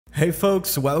Hey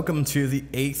folks, welcome to the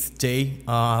 8th day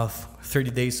of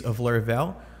 30 days of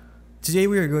Laravel. Today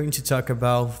we are going to talk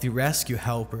about the rescue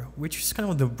helper, which is kind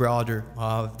of the broader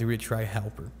of the retry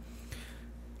helper.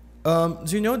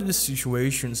 Do you know the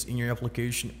situations in your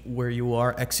application where you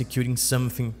are executing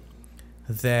something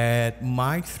that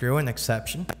might throw an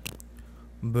exception,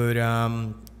 but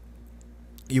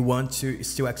you want to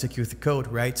still execute the code,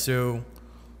 right? So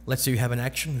let's say you have an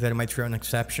action that might throw an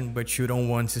exception, but you don't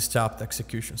want to stop the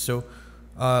execution. So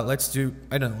let's do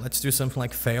something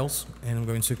like fails, and I'm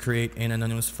going to create an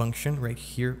anonymous function right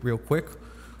here real quick,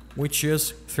 which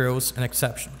just throws an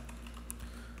exception.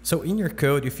 So in your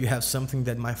code, if you have something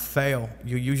that might fail,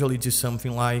 you usually do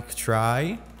something like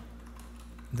try,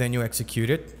 then you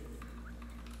execute it,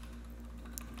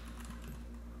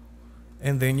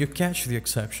 and then you catch the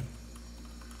exception,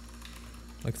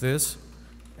 like this.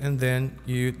 And then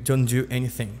you don't do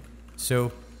anything.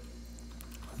 So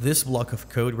this block of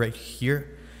code right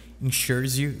here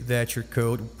ensures you that your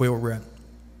code will run.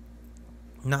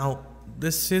 Now,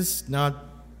 this is not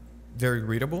very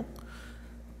readable,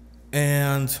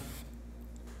 and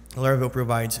Laravel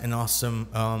provides an awesome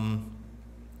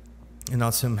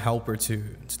helper to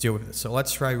deal with this. So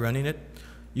let's try running it.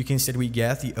 You can see that we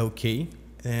get the OK,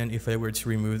 and if I were to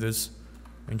remove this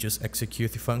and just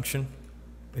execute the function,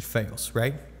 it fails,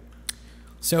 right?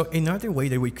 So another way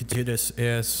that we could do this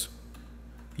is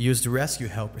use the rescue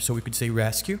helper. So we could say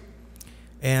rescue,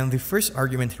 and the first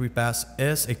argument we pass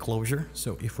is a closure.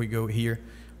 So if we go here,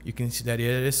 you can see that it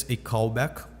is a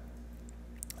callback.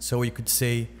 So we could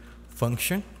say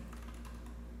function,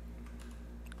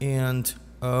 and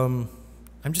I'm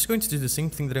just going to do the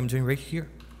same thing that I'm doing right here.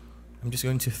 I'm just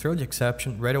going to throw the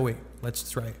exception right away. Let's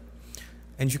try it.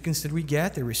 And you can see that we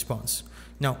get a response.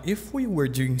 Now, if we were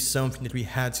doing something that we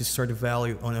had to store the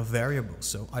value on a variable,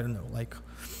 so I don't know, like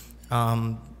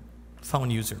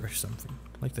found user or something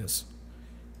like this,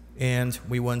 and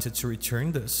we wanted to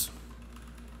return this,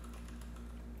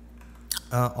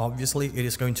 obviously it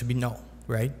is going to be null,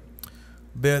 right?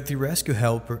 But the rescue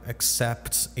helper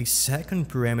accepts a second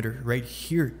parameter right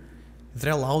here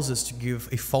that allows us to give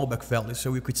a fallback value.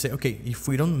 So we could say, okay, if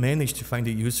we don't manage to find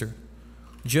a user,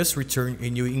 just return a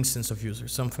new instance of user,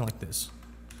 something like this.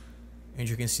 And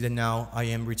you can see that now I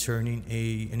am returning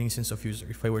an instance of user.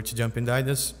 If I were to jump and die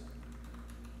this,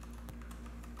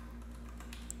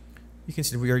 you can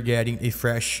see that we are getting a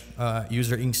fresh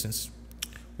user instance.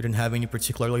 We don't have any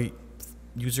particularly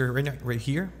user right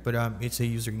here, but it's a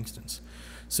user instance.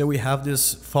 So we have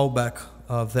this fallback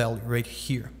value right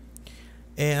here.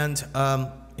 And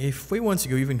if we want to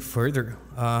go even further,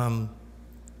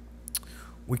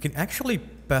 we can actually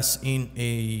pass in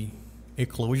a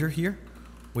closure here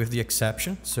with the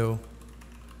exception. So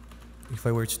if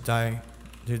I were to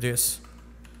do this,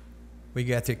 we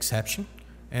get the exception,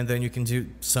 and then you can do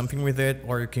something with it,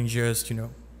 or you can just,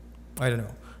 I don't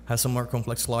know, have some more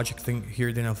complex logic thing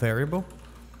here than a variable.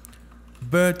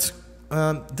 But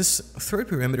this third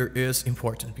parameter is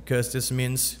important because this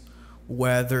means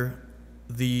whether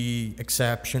the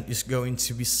exception is going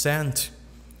to be sent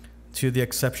to the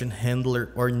exception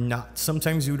handler or not.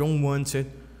 Sometimes you don't want it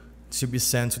to be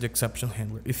sent to the exception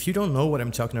handler. If you don't know what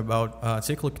I'm talking about,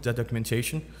 take a look at that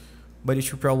documentation, but it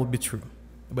should probably be true.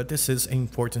 But this is an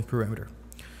important parameter.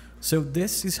 So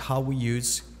this is how we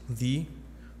use the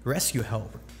rescue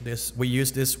helper. We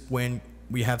use this when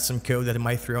we have some code that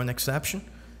might throw an exception,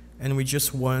 and we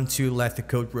just want to let the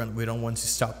code run. We don't want to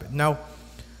stop it. Now,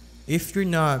 if you're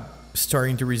not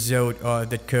starting the result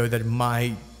that code that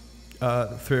might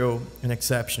throw an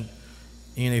exception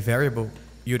in a variable,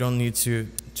 you don't need to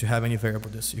have any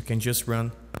variable this. You can just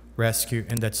run rescue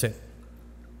and that's it.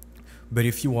 But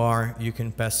if you are, you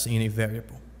can pass in a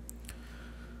variable.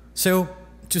 So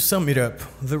to sum it up,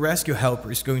 the rescue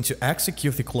helper is going to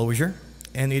execute the closure,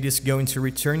 and it is going to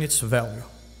return its value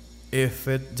if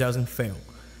it doesn't fail.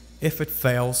 If it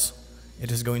fails,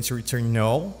 it is going to return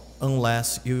null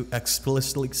unless you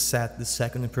explicitly set the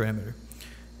second parameter,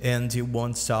 and it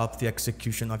won't stop the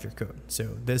execution of your code. So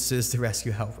this is the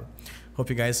rescue helper. Hope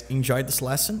you guys enjoyed this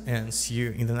lesson, and see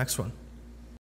you in the next one.